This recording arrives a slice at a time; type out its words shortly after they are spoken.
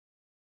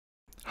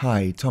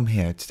Hi, Tom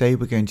here. Today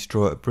we're going to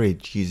draw a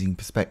bridge using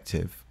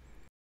perspective.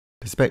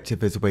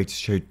 Perspective is a way to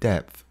show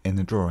depth in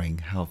a drawing,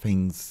 how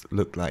things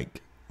look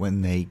like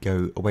when they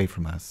go away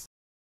from us.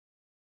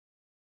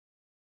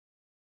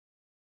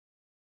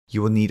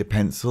 You will need a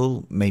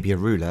pencil, maybe a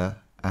ruler,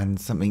 and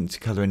something to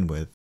colour in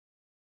with.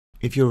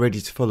 If you're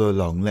ready to follow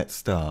along, let's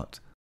start.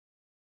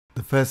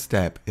 The first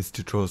step is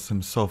to draw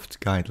some soft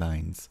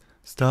guidelines.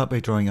 Start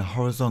by drawing a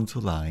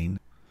horizontal line,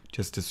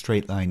 just a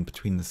straight line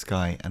between the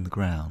sky and the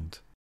ground.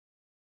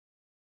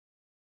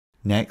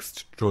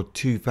 Next, draw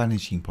two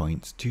vanishing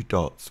points, two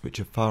dots which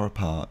are far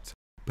apart,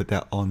 but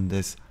they're on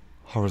this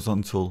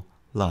horizontal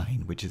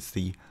line, which is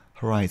the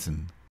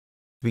horizon.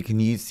 We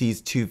can use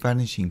these two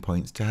vanishing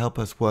points to help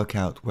us work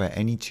out where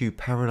any two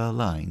parallel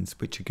lines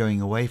which are going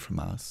away from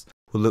us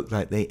will look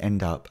like they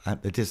end up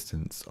at the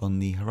distance on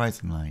the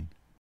horizon line.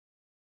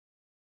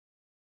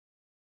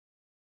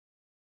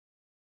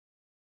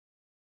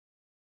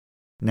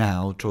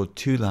 Now draw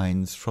two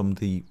lines from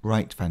the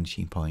right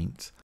vanishing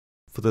point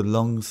for the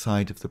long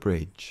side of the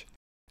bridge,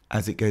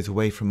 as it goes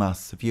away from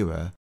us, the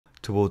viewer,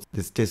 towards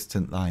this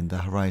distant line, the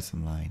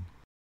horizon line.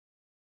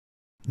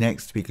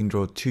 Next, we can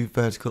draw two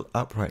vertical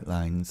upright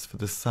lines for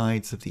the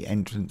sides of the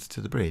entrance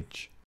to the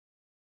bridge.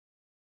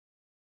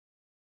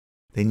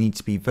 They need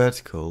to be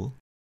vertical,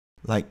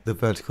 like the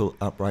vertical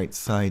upright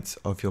sides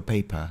of your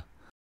paper.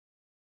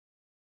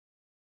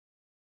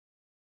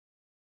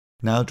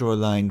 Now draw a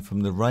line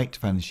from the right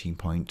vanishing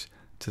point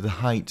to the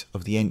height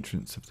of the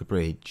entrance of the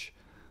bridge,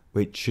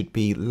 which should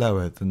be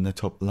lower than the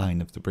top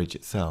line of the bridge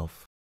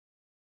itself.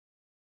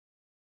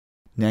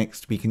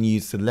 Next, we can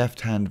use the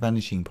left-hand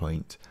vanishing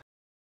point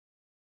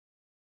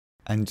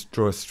and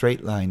draw a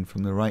straight line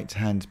from the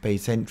right-hand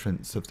base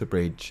entrance of the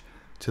bridge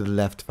to the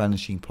left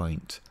vanishing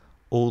point,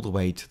 all the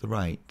way to the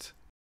right.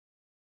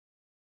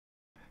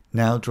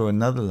 Now draw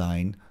another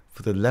line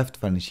for the left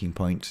vanishing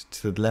point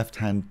to the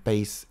left-hand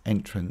base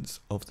entrance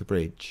of the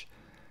bridge,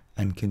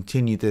 and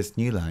continue this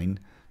new line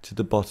to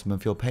the bottom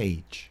of your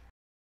page.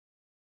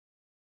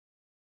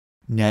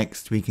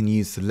 Next, we can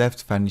use the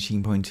left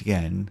vanishing point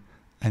again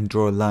and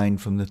draw a line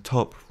from the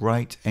top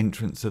right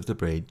entrance of the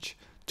bridge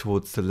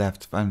towards the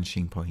left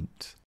vanishing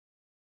point.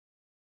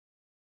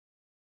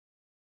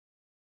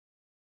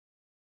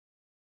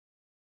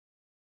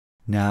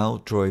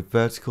 Now draw a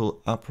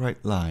vertical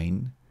upright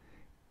line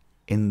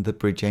in the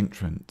bridge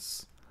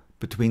entrance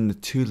between the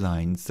two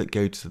lines that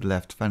go to the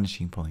left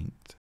vanishing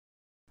point.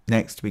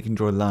 Next, we can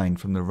draw a line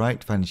from the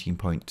right vanishing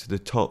point to the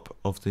top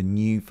of the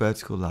new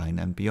vertical line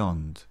and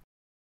beyond.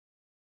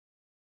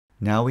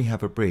 Now we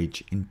have a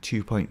bridge in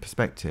two-point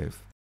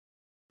perspective.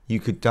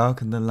 You could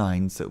darken the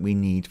lines that we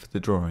need for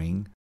the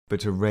drawing,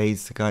 but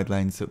erase the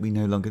guidelines that we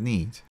no longer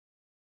need,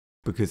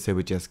 because they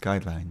were just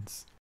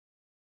guidelines.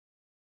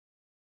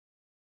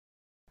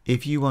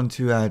 If you want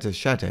to add a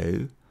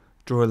shadow,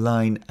 draw a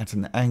line at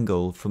an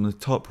angle from the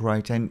top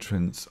right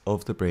entrance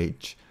of the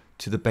bridge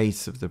to the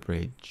base of the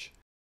bridge.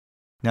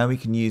 Now we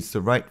can use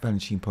the right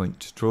vanishing point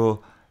to draw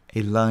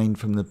a line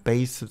from the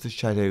base of the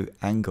shadow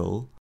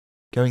angle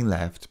going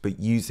left, but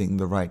using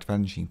the right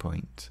vanishing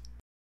point.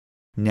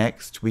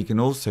 Next, we can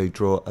also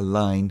draw a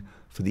line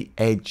for the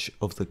edge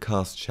of the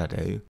cast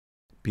shadow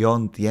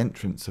beyond the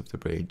entrance of the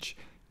bridge,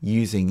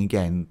 using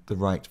again the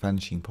right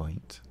vanishing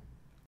point.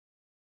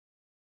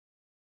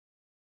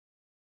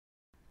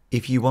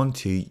 If you want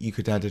to, you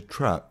could add a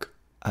truck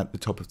at the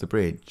top of the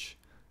bridge.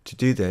 To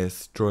do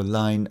this, draw a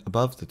line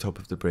above the top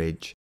of the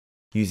bridge,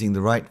 using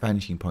the right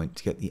vanishing point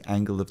to get the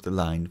angle of the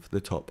line for the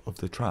top of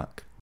the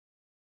truck.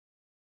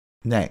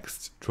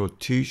 Next, draw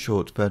two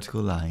short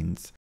vertical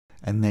lines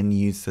and then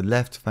use the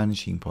left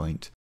vanishing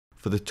point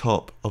for the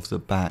top of the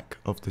back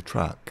of the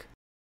truck.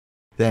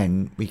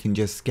 Then we can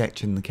just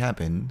sketch in the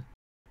cabin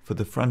for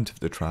the front of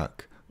the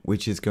truck,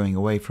 which is going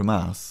away from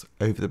us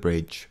over the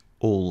bridge,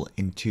 all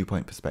in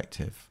two-point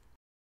perspective.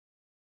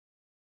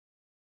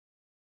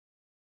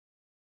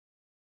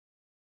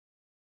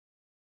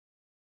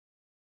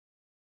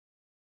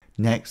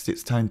 Next,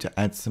 it's time to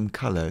add some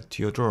colour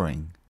to your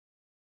drawing.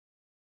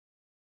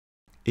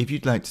 If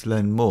you'd like to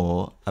learn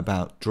more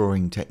about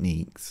drawing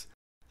techniques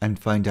and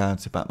find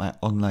out about my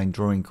online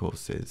drawing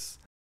courses,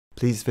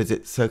 please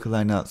visit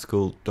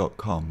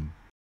circlelineartschool.com.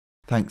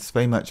 Thanks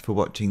very much for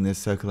watching this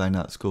Circle Line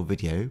Art School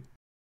video.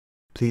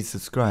 Please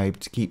subscribe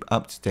to keep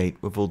up to date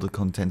with all the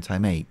content I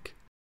make.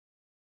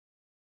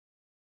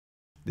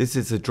 This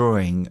is a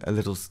drawing, a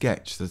little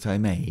sketch that I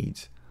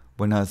made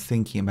when I was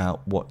thinking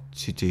about what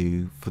to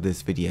do for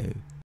this video.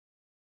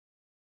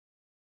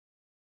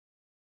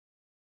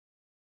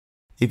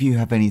 If you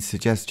have any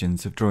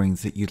suggestions of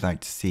drawings that you'd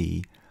like to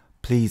see,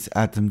 please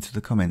add them to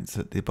the comments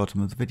at the bottom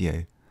of the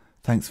video.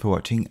 Thanks for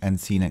watching and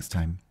see you next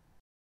time.